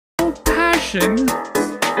potion.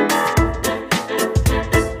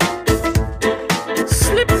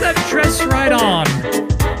 Slip that dress right on.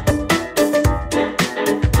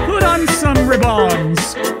 Put on some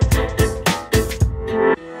ribbons.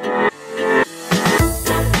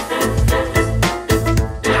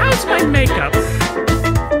 How's my makeup?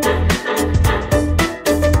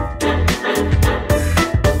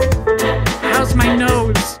 How's my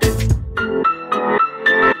nose?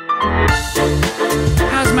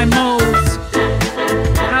 How's my moles?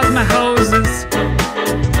 How's my hoses?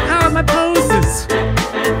 How are my poses?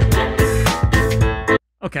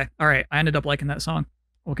 Okay, alright, I ended up liking that song.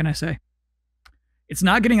 What can I say? It's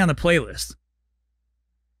not getting on the playlist.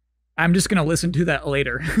 I'm just gonna listen to that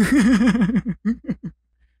later.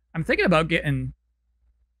 I'm thinking about getting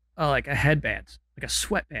like a headband, like a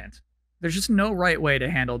sweatband. There's just no right way to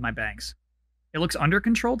handle my bangs. It looks under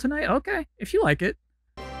control tonight? Okay, if you like it.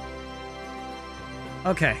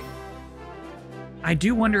 Okay. I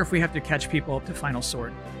do wonder if we have to catch people up to Final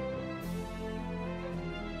Sword.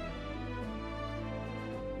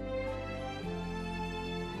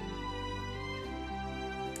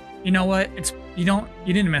 You know what? You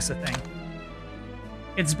didn't miss a thing.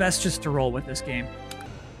 It's best just to roll with this game.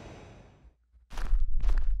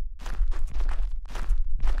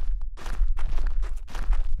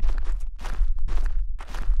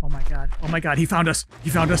 Oh my god. Oh my god, he found us.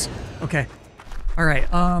 He found us. Okay. All right.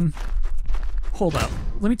 Hold up.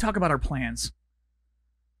 Let me talk about our plans.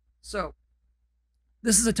 So,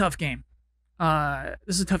 this is a tough game.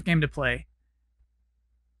 This is a tough game to play.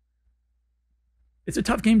 It's a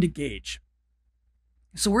tough game to gauge.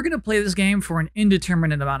 So we're going to play this game for an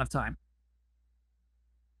indeterminate amount of time.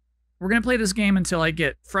 We're going to play this game until I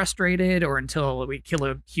get frustrated or until we kill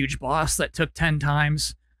a huge boss that took 10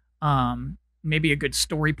 times. Maybe a good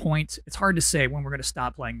story point. It's hard to say when we're going to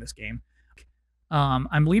stop playing this game.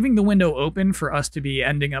 I'm leaving the window open for us to be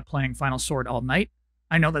ending up playing Final Sword all night.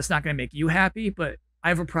 I know that's not going to make you happy, but I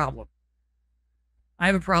have a problem. I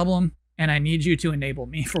have a problem, and I need you to enable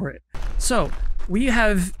me for it. So, we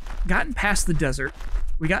have gotten past the desert.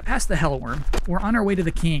 We got past the Hellworm. We're on our way to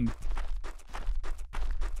the king.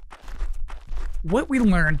 What we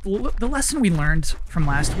learned, the lesson we learned from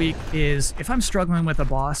last week is if I'm struggling with a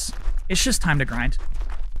boss, it's just time to grind.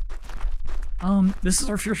 This is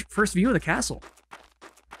our first view of the castle.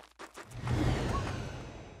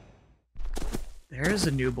 There's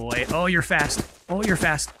a new boy. Oh, you're fast. Oh, you're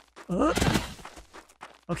fast.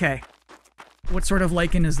 Okay. What sort of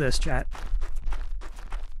lichen is this, chat?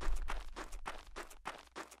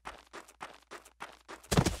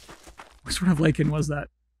 What sort of lichen was that?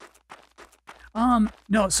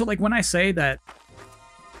 No, so like when I say that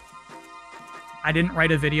I didn't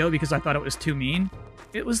write a video because I thought it was too mean,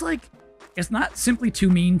 it was like, it's not simply too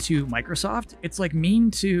mean to Microsoft, it's like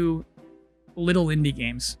mean to little indie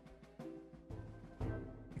games.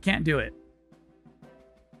 I can't do it.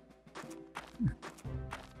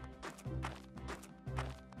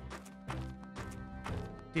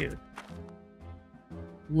 Dude.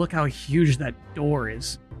 Look how huge that door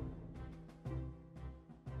is.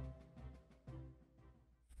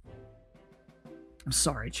 I'm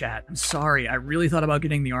sorry, chat. I'm sorry. I really thought about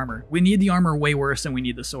getting the armor. We need the armor way worse than we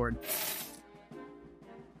need the sword.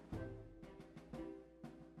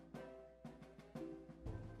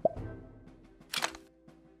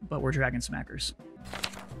 But we're dragon smackers.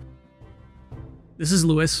 This is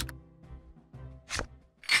Lewis.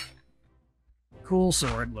 Cool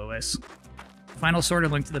sword, Lewis. Final Sword or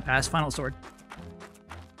Link to the Past? Final Sword.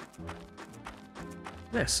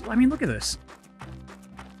 This. I mean, look at this.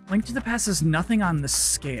 Link to the Past is nothing on the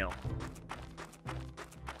scale.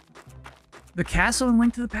 The castle in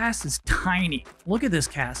Link to the Past is tiny. Look at this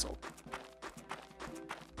castle.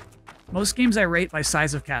 Most games I rate by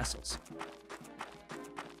size of castles.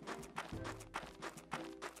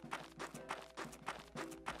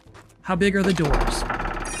 How big are the doors?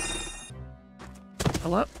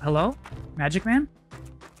 Hello? Hello? Magic Man?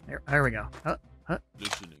 There we go.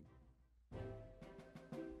 Listening.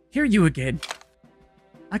 Here you again.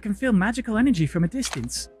 I can feel magical energy from a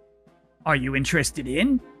distance. Are you interested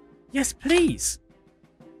in? Yes, please.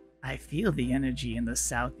 I feel the energy in the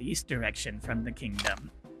southeast direction from the kingdom.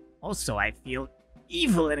 Also, I feel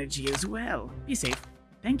evil energy as well. Be safe.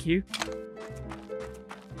 Thank you.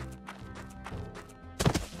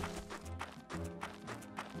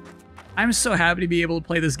 I'm so happy to be able to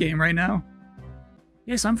play this game right now.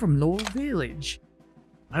 Yes, I'm from Laurel Village.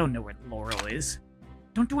 I don't know where Laurel is.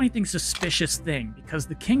 Don't do anything suspicious thing, because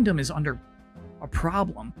the kingdom is under a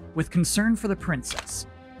problem with concern for the princess.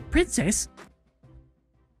 Princess?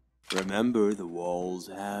 Remember, the walls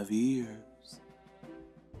have ears.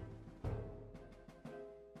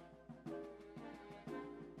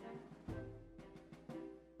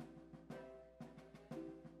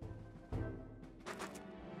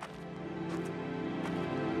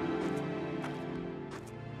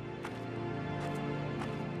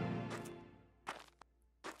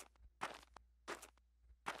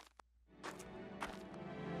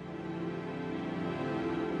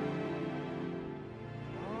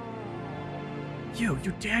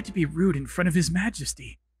 You dare to be rude in front of His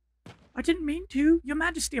Majesty. I didn't mean to. Your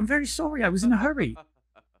Majesty, I'm very sorry. I was in a hurry.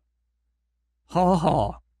 Ha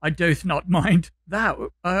ha. I doth not mind. Thou,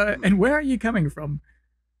 and where are you coming from?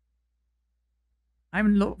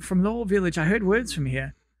 I'm from Laurel Village. I heard words from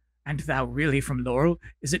here. And thou really from Laurel?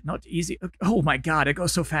 Is it not easy? Oh my god, it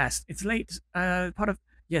goes so fast. It's late. Part of...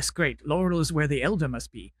 Yes, great. Laurel is where the Elder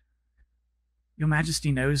must be. Your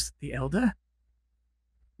Majesty knows the Elder?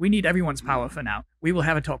 We need everyone's power for now. We will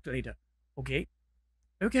have a talk later. Okay?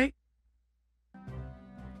 Okay.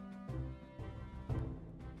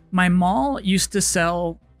 My mall used to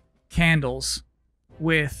sell candles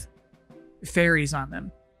with fairies on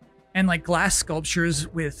them. And like glass sculptures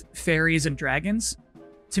with fairies and dragons.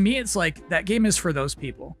 To me, it's like, that game is for those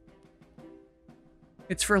people.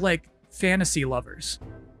 It's for like fantasy lovers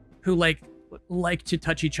who like to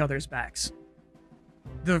touch each other's backs.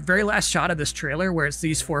 The very last shot of this trailer where it's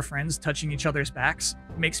these four friends touching each other's backs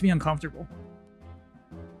makes me uncomfortable.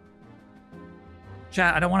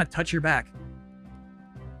 Chat, I don't want to touch your back.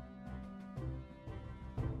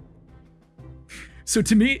 So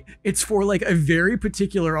to me, it's for like a very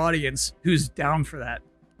particular audience who's down for that.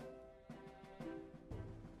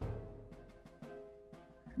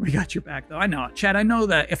 We got your back though. I know. Chad, I know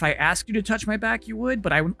that if I asked you to touch my back, you would,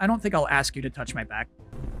 but I don't think I'll ask you to touch my back.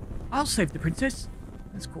 I'll save the princess.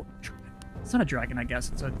 That's cool. It's not a dragon, I guess.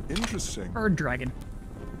 It's a interesting bird dragon.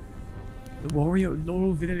 The warrior of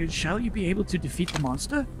Laurel Village, shall you be able to defeat the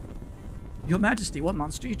monster? Your Majesty, what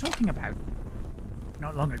monster are you talking about?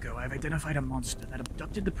 Not long ago, I've identified a monster that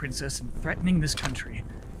abducted the princess and threatening this country.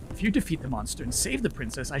 If you defeat the monster and save the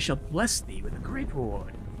princess, I shall bless thee with a great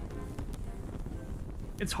reward.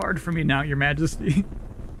 It's hard for me now, Your Majesty.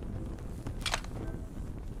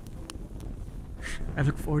 I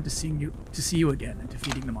look forward to see you again and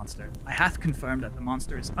defeating the monster. I hath confirmed that the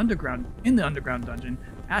monster is in the underground dungeon.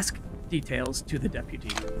 Ask details to the deputy.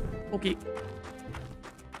 Okay.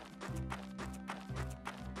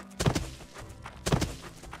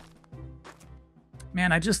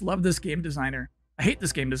 Man, I just love this game designer. I hate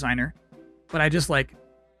this game designer, but I just like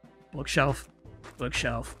bookshelf,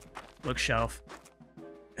 bookshelf, bookshelf.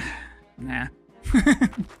 Nah.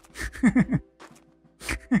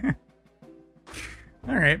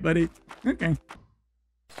 All right, buddy. Okay.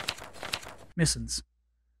 Missions.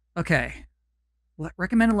 Okay.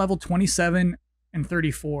 Recommended level 27 and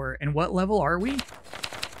 34. And what level are we?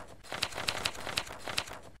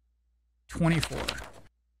 24.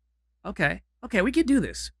 Okay. Okay, we can do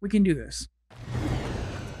this. We can do this.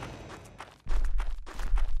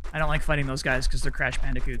 I don't like fighting those guys because they're Crash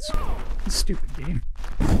Bandicoots. Stupid game.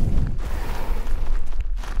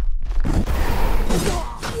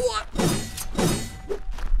 What?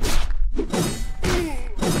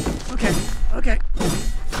 Okay, okay.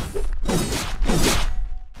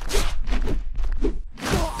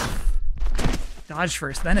 Dodge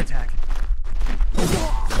first, then attack.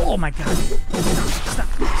 Oh my god. Stop,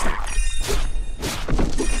 stop, stop.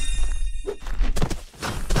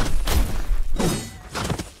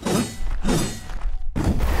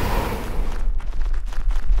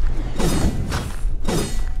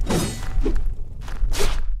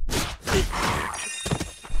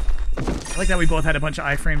 I like that we both had a bunch of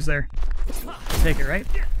iframes there. Take it, right?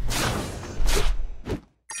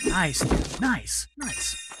 Nice, dude. Nice,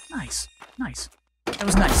 nice, nice, nice. That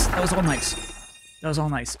was nice. That was all nice. That was all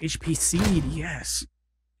nice. HP seed, yes.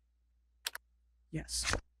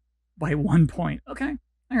 Yes. By 1 point. Okay.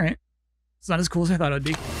 Alright. It's not as cool as I thought it would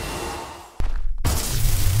be.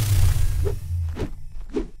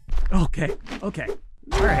 Okay. Okay.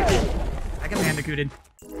 Alright. I got bandicooted.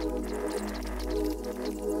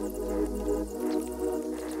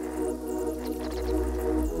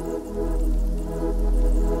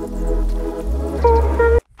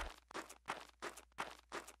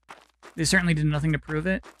 They certainly did nothing to prove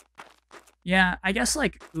it. Yeah, I guess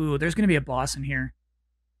like, ooh, there's gonna be a boss in here.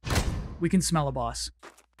 We can smell a boss.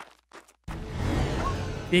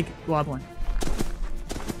 Big goblin.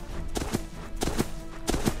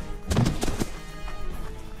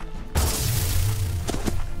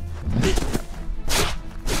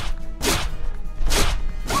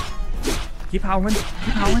 Keep howling.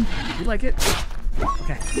 Keep howling. You like it?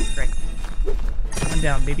 Okay, great. One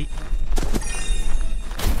down, baby.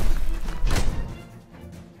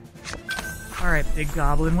 Alright, big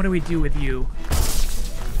goblin, what do we do with you?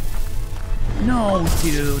 No,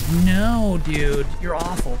 dude. No, dude. You're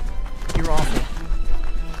awful. You're awful.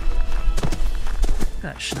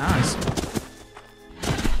 Got schnoz.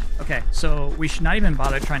 Okay, so we should not even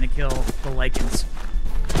bother trying to kill the lichens.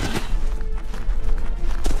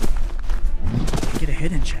 Get a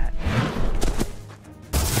hit in chat.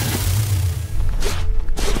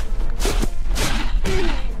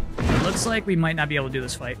 looks like we might not be able to do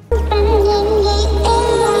this fight.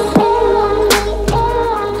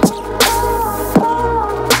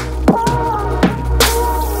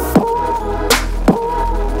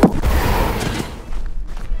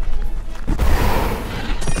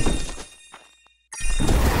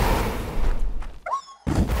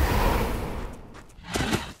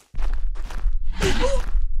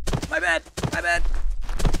 My bad. My bad.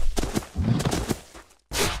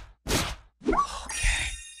 Okay.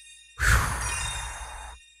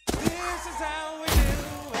 This is how we do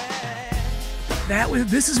it.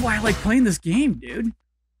 This is why I like playing this game, dude.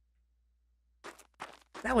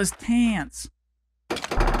 That was Tance.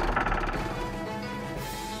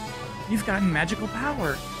 You've gotten magical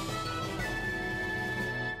power.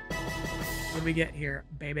 What do we get here,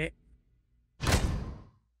 baby?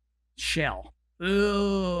 Shell.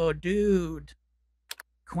 Ooh, dude.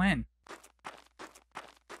 Quinn.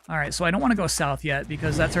 Alright, so I don't want to go south yet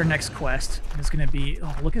because that's our next quest. It's going to be...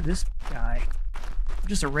 Oh, look at this guy.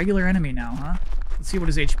 Just a regular enemy now, huh? Let's see what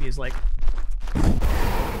his HP is like.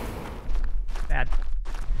 Bad.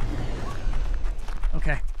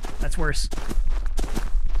 Okay, that's worse.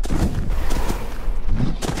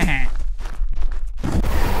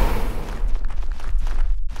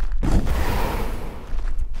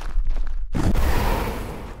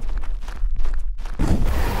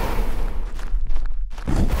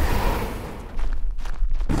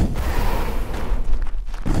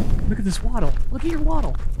 Look at this waddle. Look at your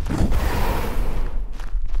waddle.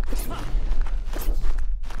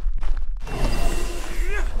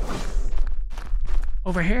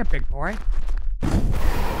 Over here, big boy.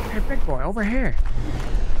 Hey, big boy, over here.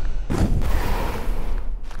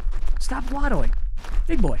 Stop waddling.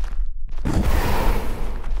 Big boy.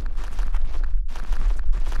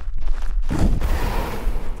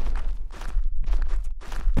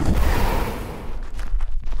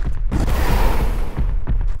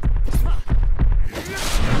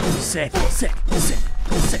 Sick, sick, sick,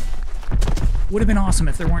 sick. Would have been awesome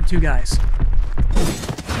if there weren't two guys.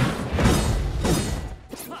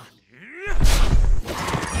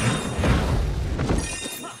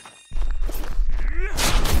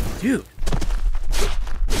 Dude.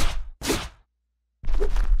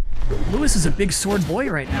 Lewis is a big sword boy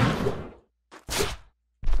right now.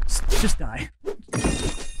 Just die.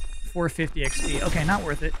 450 XP. Okay, not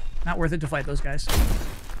worth it. Not worth it to fight those guys.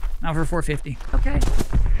 Not for 450. Okay.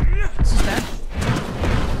 This is bad.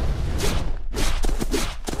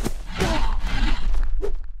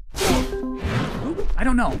 Ooh, I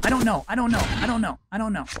don't know. I don't know. I don't know. I don't know. I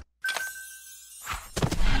don't know.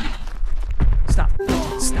 Stop. Stop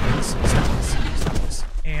this. Stop this. Stop this.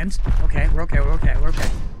 And, okay, we're okay, we're okay, we're okay.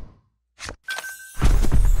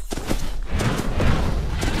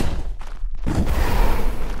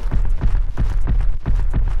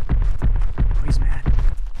 Oh, he's mad.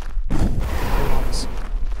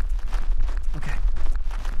 Okay.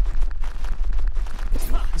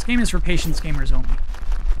 This game is for patience gamers only.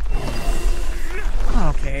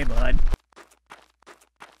 Okay, bud.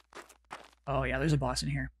 Oh yeah, there's a boss in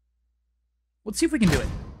here. Let's see if we can do it.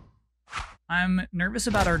 I'm nervous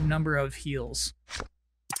about our number of heals.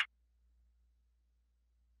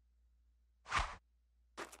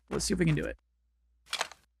 Let's see if we can do it.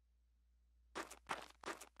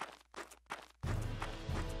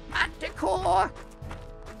 Manticore!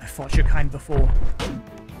 I fought your kind before.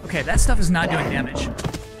 Okay, that stuff is not doing damage.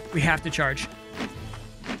 We have to charge.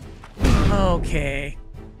 Okay.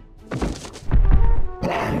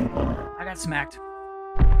 I got smacked.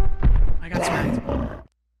 I got smacked.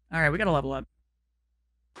 Alright, we gotta level up.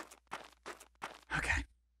 Okay.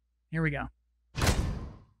 Here we go.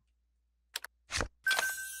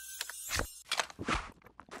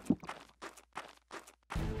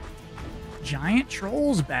 Giant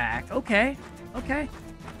trolls back. Okay. Okay.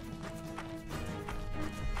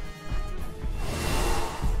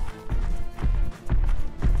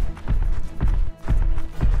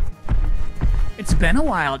 It's been a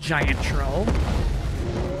while, giant troll.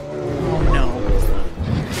 Oh no.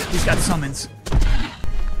 He's got summons.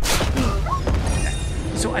 Okay.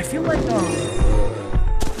 So I feel like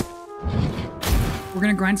we're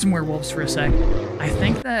gonna grind some werewolves for a sec. I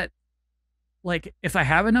think that, like, if I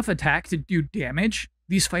have enough attack to do damage,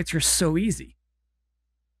 these fights are so easy.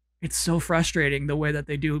 It's so frustrating the way that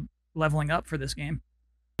they do leveling up for this game.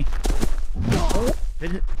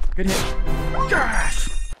 Good hit. Good hit. Yes!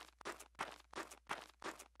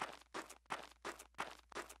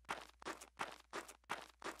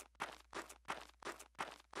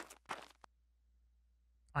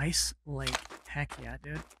 Ice Lake. Heck yeah,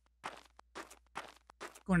 dude.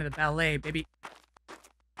 Going to the ballet, baby.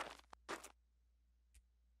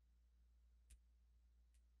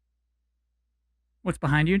 What's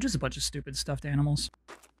behind you? Just a bunch of stupid stuffed animals.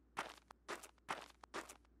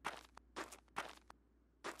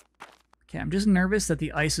 Okay, I'm just nervous that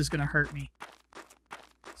the ice is gonna hurt me.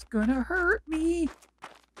 It's gonna hurt me.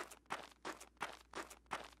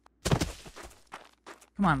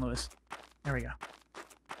 Come on, Lewis. There we go.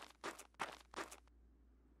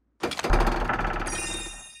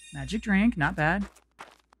 Magic drink, not bad.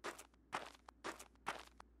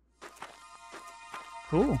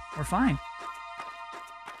 Cool, we're fine.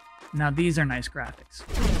 Now these are nice graphics.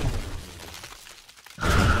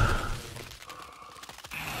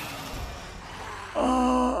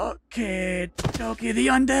 Okay, okay, the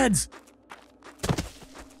undeads.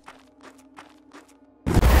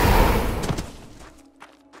 Dude,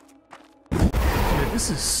 this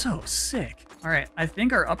is so sick. All right, I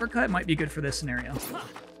think our uppercut might be good for this scenario.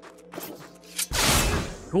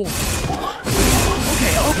 Cool.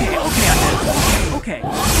 Okay, okay, okay, undead. Okay,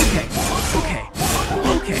 okay, okay, okay.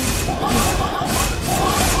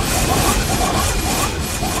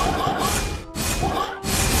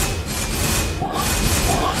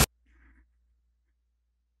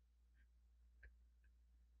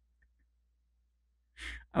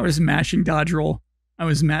 I was mashing dodge roll. I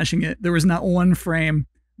was mashing it. There was not one frame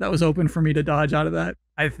that was open for me to dodge out of that.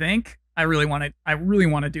 I think I really want to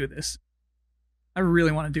do this. I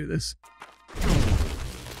really want to do this.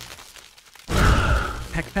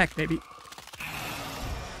 Peck, peck, baby.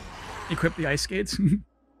 Equip the ice skates.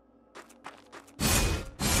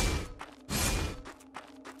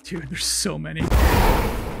 Dude, there's so many.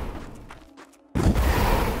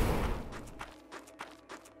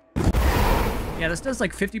 Yeah, this does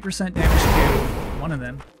like 50% damage to one of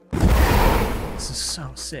them. This is so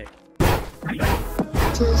sick.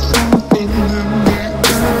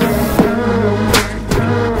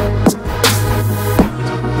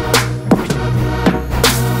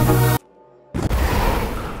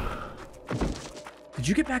 Did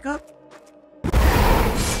you get back up?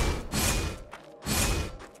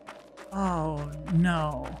 Oh,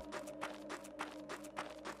 no.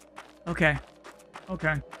 Okay.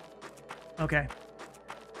 Okay. Okay.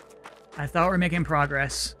 I thought we were making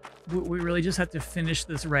progress. We really just have to finish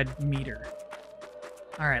this red meter.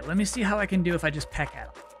 Alright, let me see how I can do if I just peck at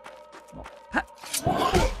him. Well, peck.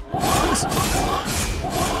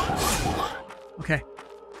 Okay.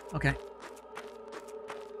 Okay.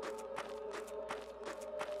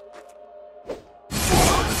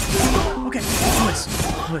 Okay, Lewis.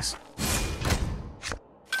 Lewis.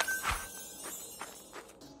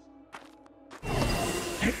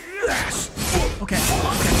 Okay,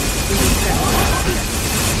 okay.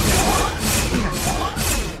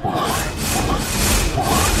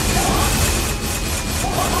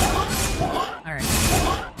 Alright.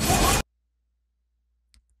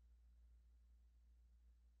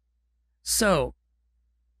 So,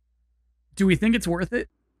 do we think it's worth it?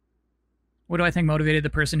 What do I think motivated the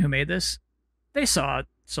person who made this? They saw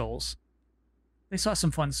Souls. They saw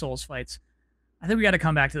some fun Souls fights. I think we got to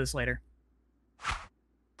come back to this later.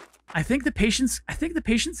 I think the patience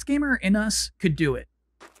gamer in us could do it.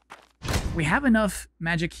 We have enough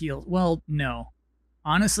magic heals. Well, no.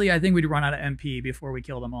 Honestly, I think we'd run out of MP before we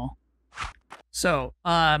kill them all. So,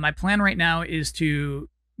 my plan right now is to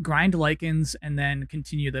grind lichens and then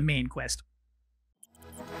continue the main quest.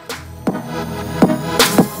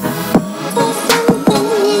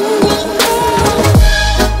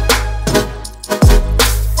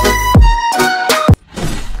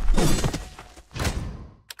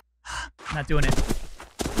 Not doing it.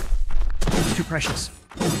 It's too precious.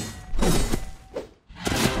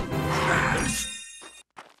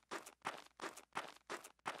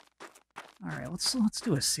 All right, let's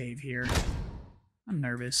do a save here. I'm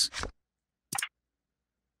nervous.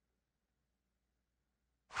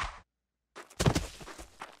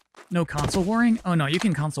 No console warring? Oh no, you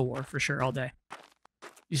can console war for sure all day.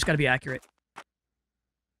 You just got to be accurate.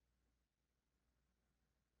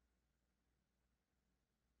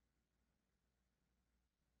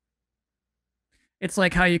 It's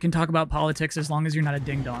like how you can talk about politics as long as you're not a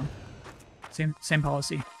ding-dong. Same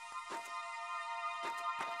policy.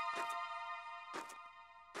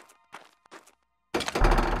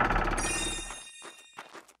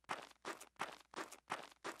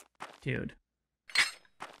 Dude.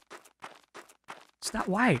 Stop.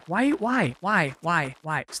 Why? Why?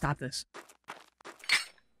 Stop this.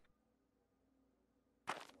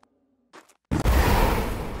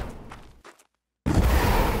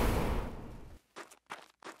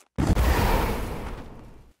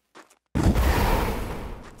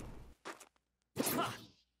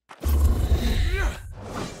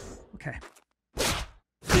 Okay.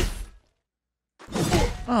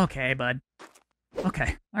 Okay, bud.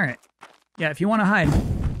 Okay, alright. Yeah, if you want to hide,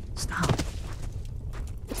 stop.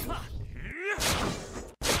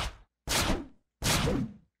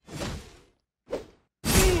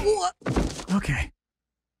 Okay.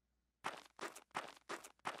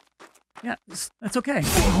 Yeah, that's okay.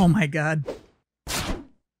 Oh my god.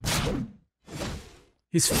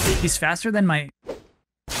 He's faster than my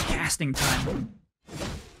casting time.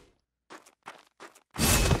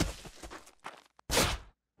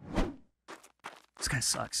 This guy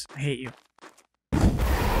sucks. I hate you.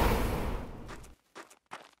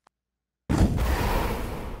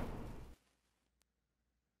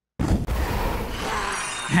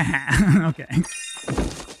 Okay.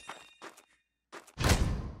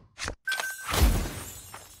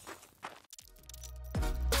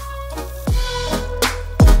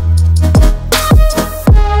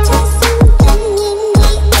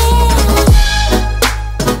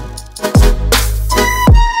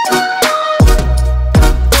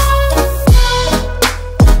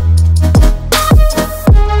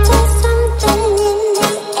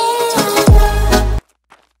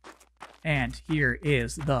 And here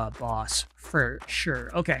is the boss for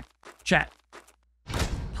sure. Okay, chat.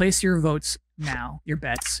 Place your votes now, your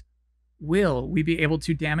bets. Will we be able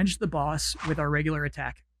to damage the boss with our regular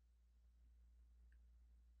attack?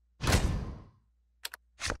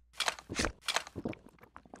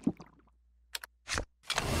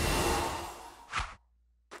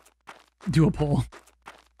 Do a poll.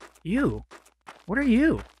 You. What are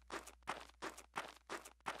you?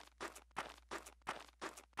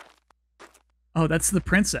 Oh, that's the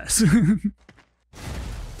princess.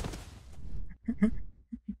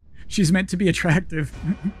 She's meant to be attractive.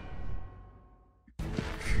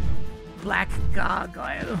 Black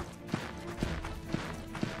Gagoyle.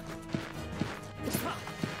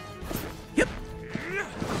 Yep.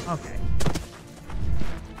 Okay.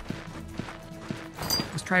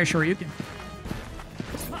 Let's try a Shoryuken.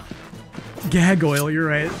 Gagoyle, you're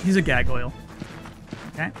right. He's a Gagoyle.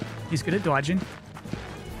 Okay. He's good at dodging.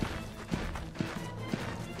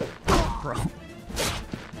 Bro. Alright,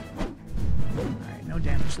 no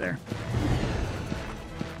damage there.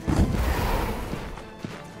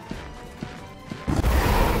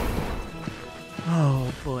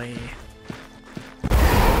 Oh boy.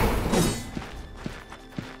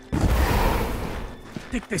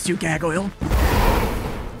 Take this, you Gagoyle.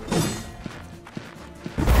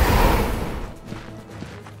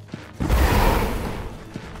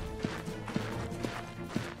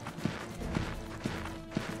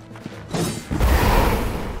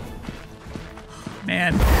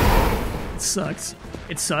 Man, it sucks.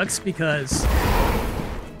 It sucks because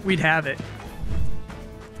we'd have it.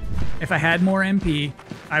 If I had more MP,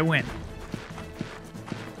 I win.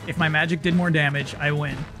 If my magic did more damage, I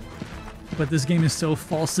win. But this game is so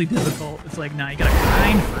falsely difficult. It's like, nah, you gotta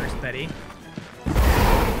grind first, Betty. Do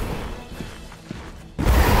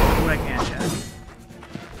what I can, Chad.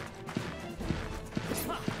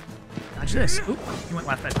 Dodge this. Oop, he went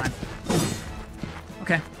left that time.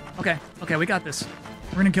 Okay, okay, okay, we got this.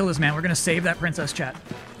 We're gonna kill this man. We're gonna save that princess, chat.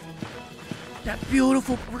 That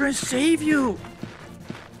beautiful... We're gonna save you!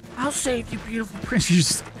 I'll save you, beautiful prince. You're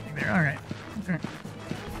just standing there. Alright. Okay.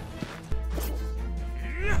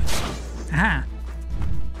 Aha.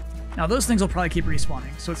 Now those things will probably keep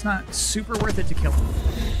respawning, so it's not super worth it to kill them.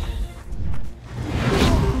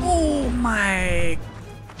 Oh my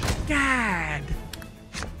god!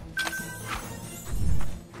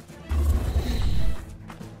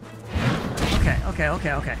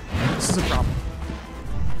 Okay. This is a problem.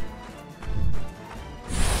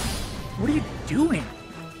 What are you doing?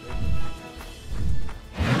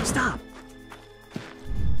 Stop!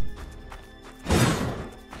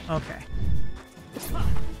 Okay. This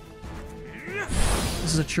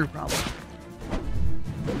is a true problem.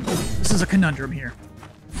 This is a conundrum here.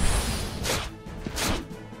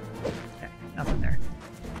 Okay, nothing there.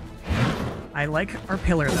 I like our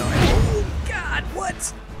pillar though. Oh god,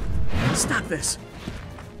 what? Stop this.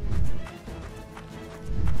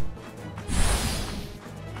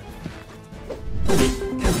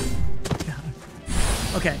 God.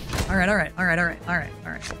 Okay. Alright.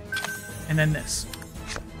 And then this.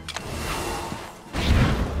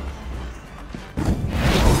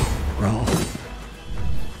 Bro.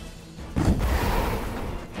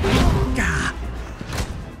 God.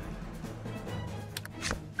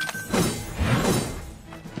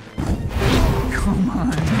 Come on,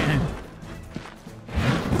 man.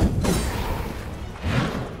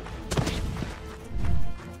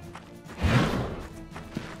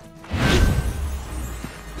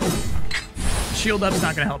 Shield up's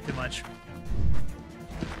not gonna help too much.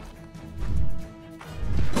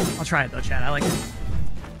 I'll try it though, Chad. I like it.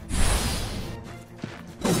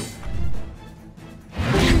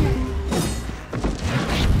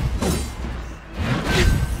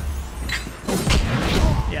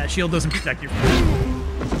 Yeah, shield doesn't protect you.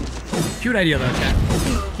 Cute idea though, Chad.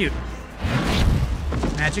 Cute.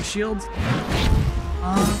 Magic shields.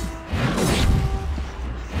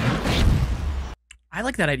 I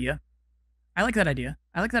like that idea. I like that idea.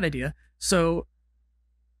 I like that idea. So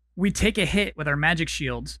we take a hit with our magic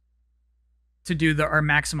shields to do our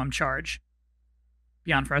maximum charge.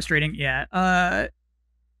 Beyond frustrating, yeah.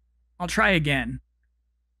 I'll try again.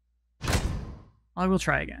 I will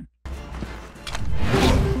try again.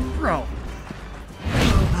 Bro.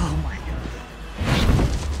 Oh my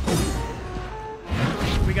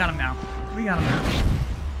god. We got him now. We got him now.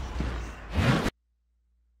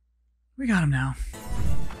 We got him now.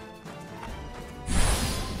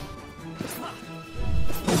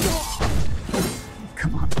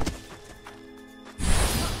 Come on.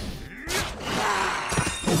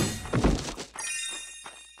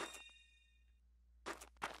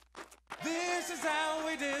 This is how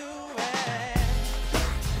we do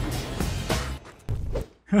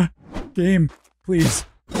it. Game, please.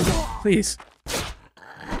 Please.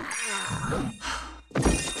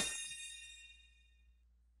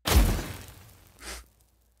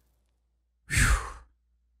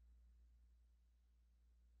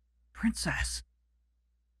 Princess.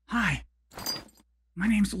 Hi. My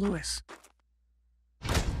name's Lewis.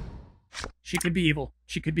 She could be evil.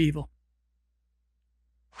 She could be evil.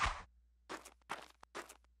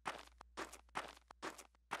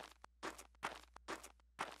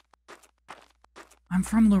 I'm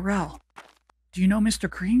from Laurel. Do you know Mr.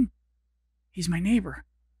 Cream? He's my neighbor.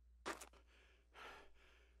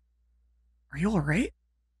 Are you alright?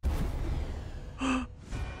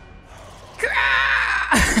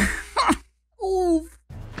 Oof.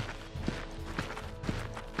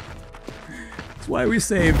 That's why we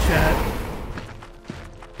save, chat.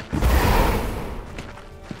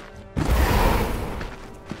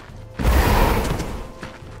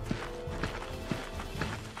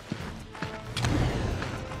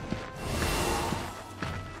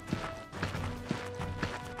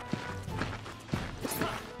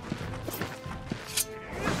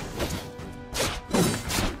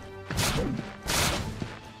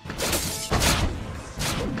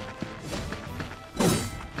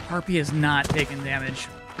 Harpy is not taking damage.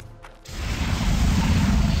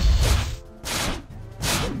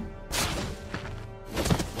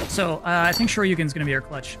 So, I think Shoryuken's gonna be our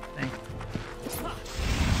clutch thing.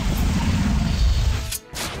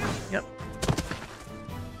 Yep.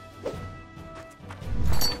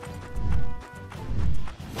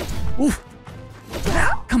 Oof!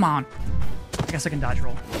 Ah, come on! I guess I can dodge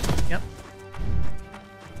roll. Yep.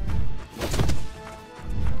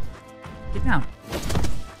 Get down.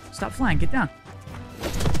 Stop flying. Get down.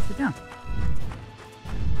 Get down.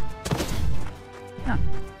 Get down.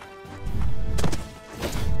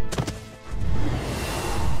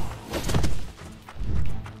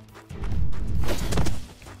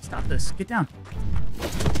 Stop this. Get down.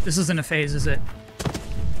 This isn't a phase, is it?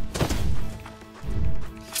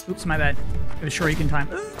 Oops, my bad. It was Shoryuken time.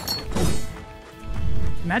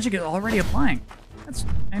 Magic is already applying. That's...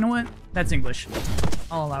 You know what? That's English.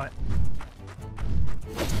 I'll allow it.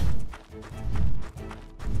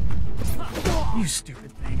 You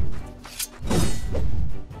stupid thing.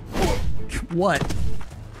 What?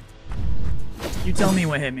 You tell me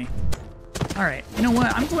what hit me. Alright, you know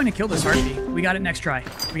what? I'm going to kill this Harpy. We got it next try.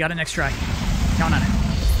 We got it next try. Count on it.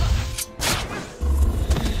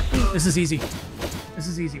 This is easy. This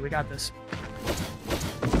is easy. We got this.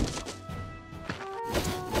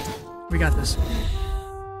 We got this.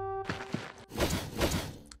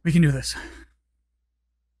 We can do this.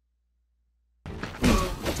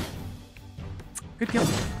 Good kill.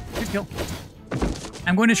 Good kill.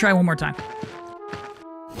 I'm going to try one more time.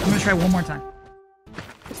 I'm going to try one more time.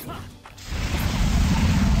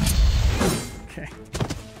 Okay.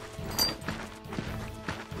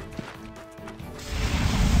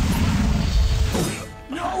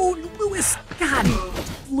 No, Lewis! God!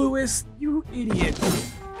 Lewis, you idiot.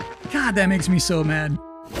 God, that makes me so mad.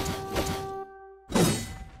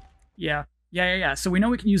 Yeah. Yeah. So we know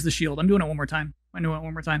we can use the shield. I'm doing it one more time. I'm doing it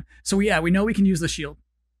one more time. So yeah, we know we can use the shield.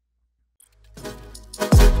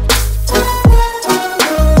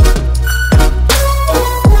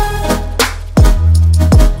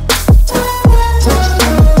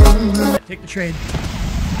 Take the trade.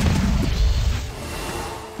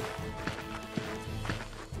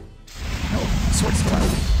 No, sword's still out.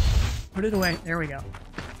 Put it away. There we go.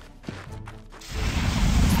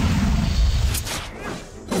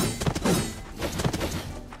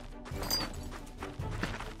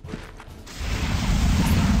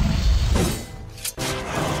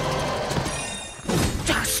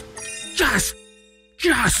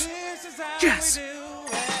 Yes! This is how Yes! we do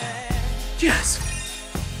it. Yes!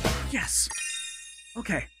 Yes!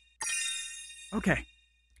 Okay. Okay.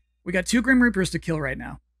 We got 2 Grim Reapers to kill right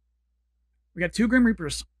now. We got 2 Grim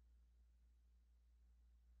Reapers.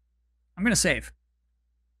 I'm gonna save.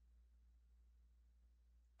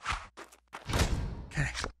 Okay.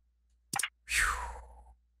 Phew.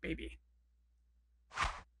 Baby.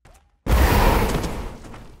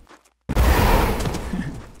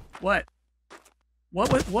 What?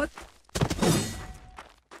 What?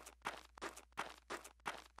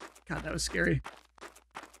 God, that was scary.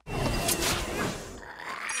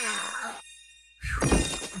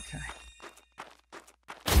 Okay.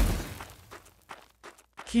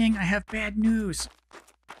 King, I have bad news.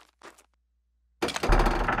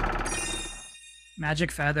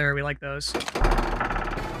 Magic feather, we like those.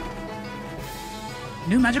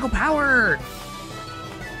 New magical power!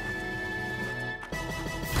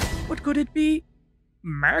 What could it be?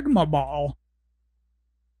 Magma ball.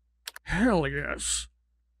 Hell yes.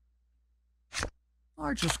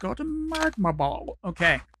 I just got a magma ball.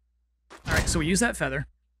 Okay. Alright, so we use that feather.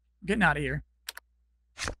 Getting out of here.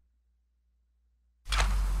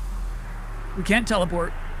 We can't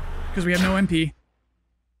teleport because we have no MP.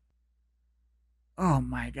 Oh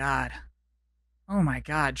my god. Oh my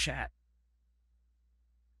god, chat.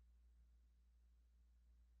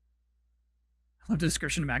 I love the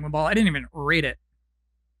description of Magma Ball. I didn't even rate it.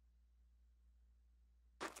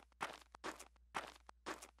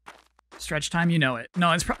 Stretch time, you know it.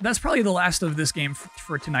 No, that's probably the last of this game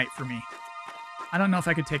for tonight for me. I don't know if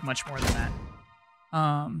I could take much more than that.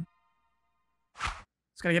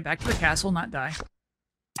 Just gotta get back to the castle, not die.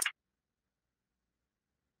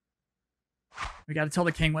 We gotta tell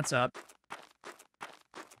the king what's up.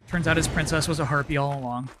 Turns out his princess was a harpy all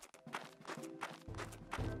along.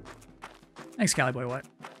 Thanks, Caliboy, what?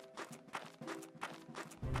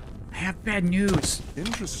 I have bad news.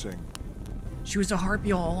 Interesting. She was a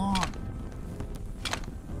harpy all along.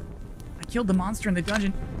 I killed the monster in the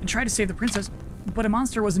dungeon and tried to save the princess, but a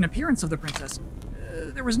monster was an appearance of the princess.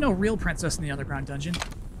 There was no real princess in the underground dungeon.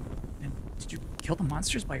 And did you kill the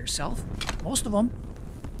monsters by yourself? Most of them.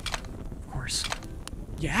 Of course.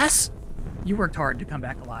 Yes? You worked hard to come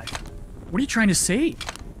back alive. What are you trying to say?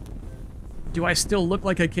 Do I still look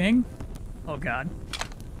like a king? Oh god.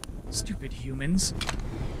 Stupid humans.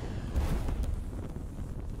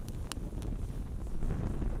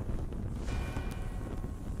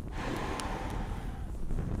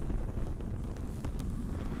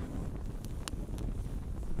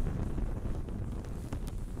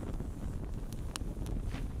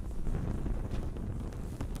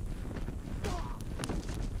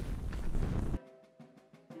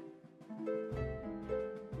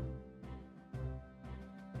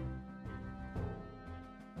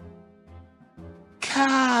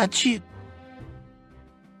 Catch it.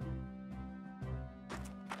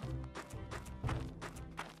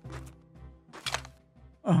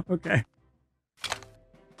 Oh, okay.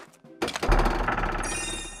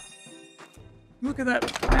 Look at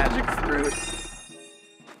that magic fruit.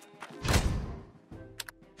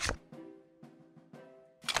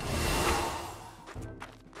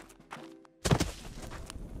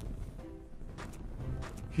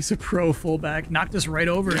 He's a pro fullback. Knocked us right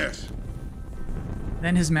over. Yes.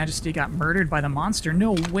 Then His Majesty got murdered by the monster.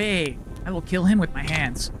 No way. I will kill him with my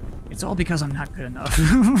hands. It's all because I'm not good enough.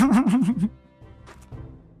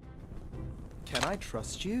 Can I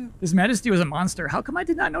trust you? His Majesty was a monster. How come I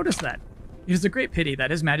did not notice that? It is a great pity that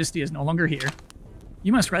His Majesty is no longer here.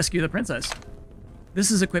 You must rescue the princess. This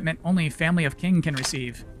is equipment only family of king can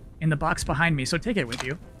receive. In the box behind me, so take it with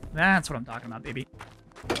you. That's what I'm talking about, baby.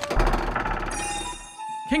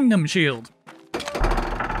 Kingdom shield.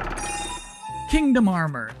 Kingdom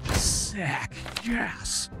armor. Sick.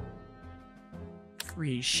 Yes.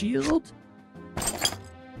 Free shield.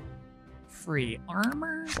 Free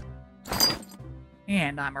armor.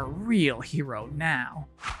 And I'm a real hero now.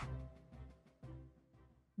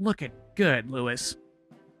 Looking good, Lewis.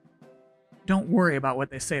 Don't worry about what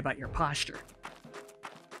they say about your posture.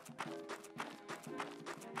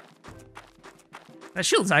 That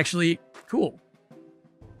shield's actually cool.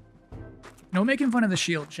 No making fun of the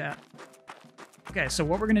shield, chat. Okay, so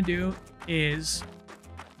what we're gonna do is...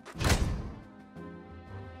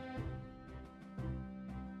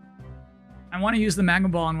 I want to use the Magma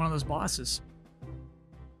Ball on one of those bosses.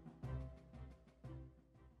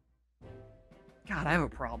 God, I have a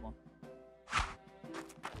problem.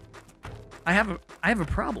 I have a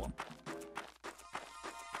problem.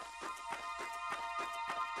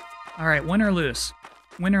 All right, win or lose.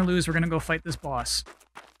 Win or lose, we're gonna go fight this boss.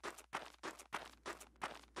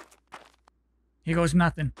 Here goes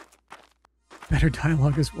nothing. Better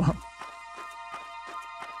dialogue as well.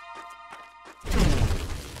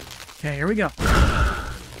 Okay, here we go.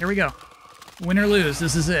 Here we go. Win or lose,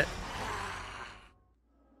 this is it.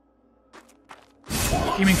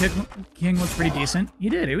 Demon King looked pretty decent. He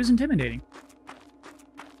did, it was intimidating.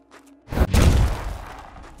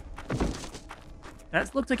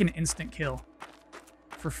 That looked like an instant kill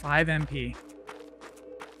for 5 MP.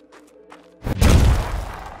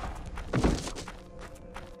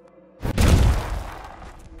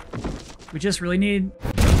 We just really need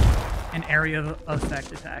an area of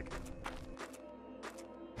effect attack.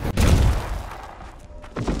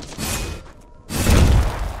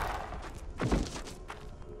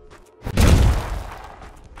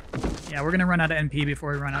 Yeah, we're gonna run out of NP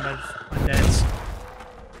before we run out of undeads.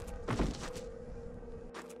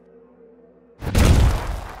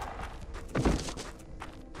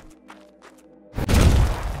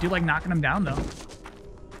 I do like knocking them down though.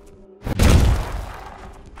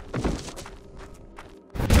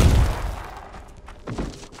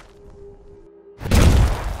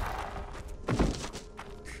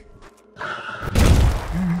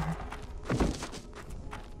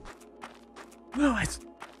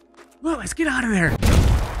 Lewis, get out of there.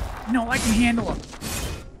 No, I can handle him.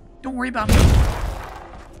 Don't worry about me.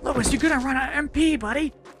 Lewis, you're gonna run out of MP,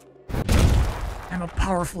 buddy. I'm a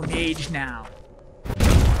powerful mage now.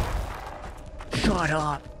 Shut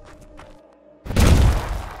up.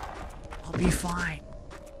 I'll be fine.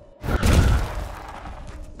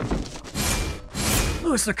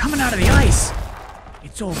 Lewis, they're coming out of the ice.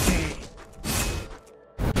 It's okay.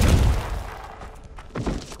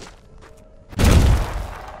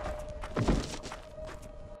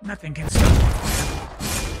 Nothing can stop me.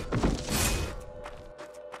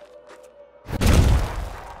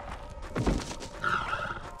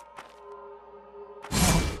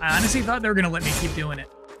 I honestly thought they were going to let me keep doing it.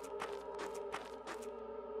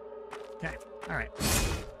 Okay, alright.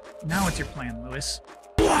 Now what's your plan, Lewis?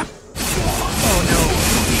 Oh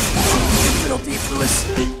no! Little deep, Lewis!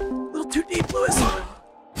 A little too deep, Lewis!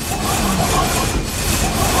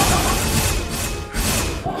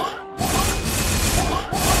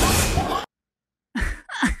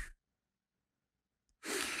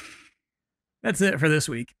 That's it for this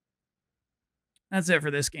week. That's it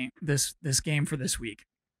for this game. This game for this week.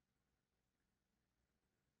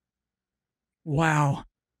 Wow.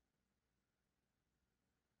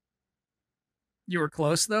 You were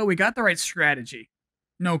close though. We got the right strategy.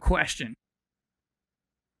 No question.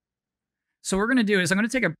 So what we're going to do is I'm going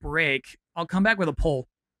to take a break. I'll come back with a poll.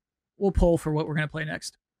 We'll poll for what we're going to play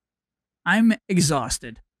next. I'm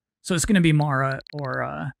exhausted. So it's going to be Mara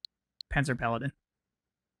or Panzer Paladin.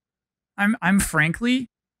 I'm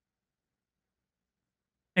frankly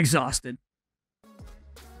exhausted.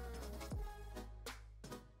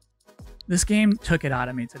 This game took it out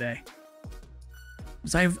of me today.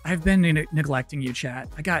 Because I've been neglecting you, chat.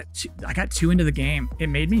 I got too into the game. It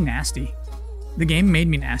made me nasty. The game made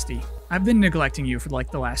me nasty. I've been neglecting you for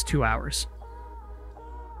like the last 2 hours.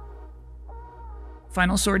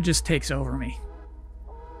 Final Sword just takes over me.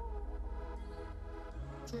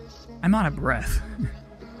 I'm out of breath.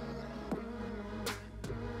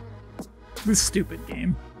 This stupid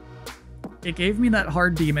game. It gave me that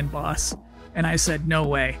hard demon boss, and I said, no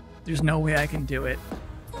way. There's no way I can do it.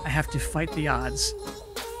 I have to fight the odds.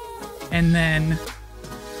 And then...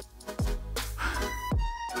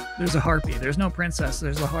 there's a harpy. There's no princess,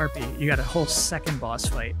 there's a harpy. You got a whole second boss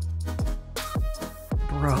fight.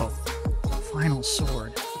 Bro. Final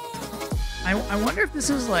Sword. I wonder if this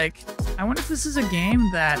is like... I wonder if this is a game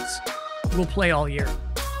that we'll play all year.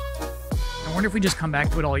 I wonder if we just come back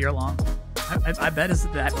to it all year long. I bet it's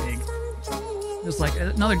that big. Just like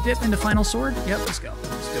another dip into Final Sword? Yep, let's go.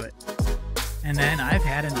 Let's do it. And then I've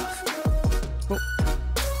had enough. Cool.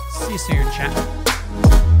 See you soon, chat.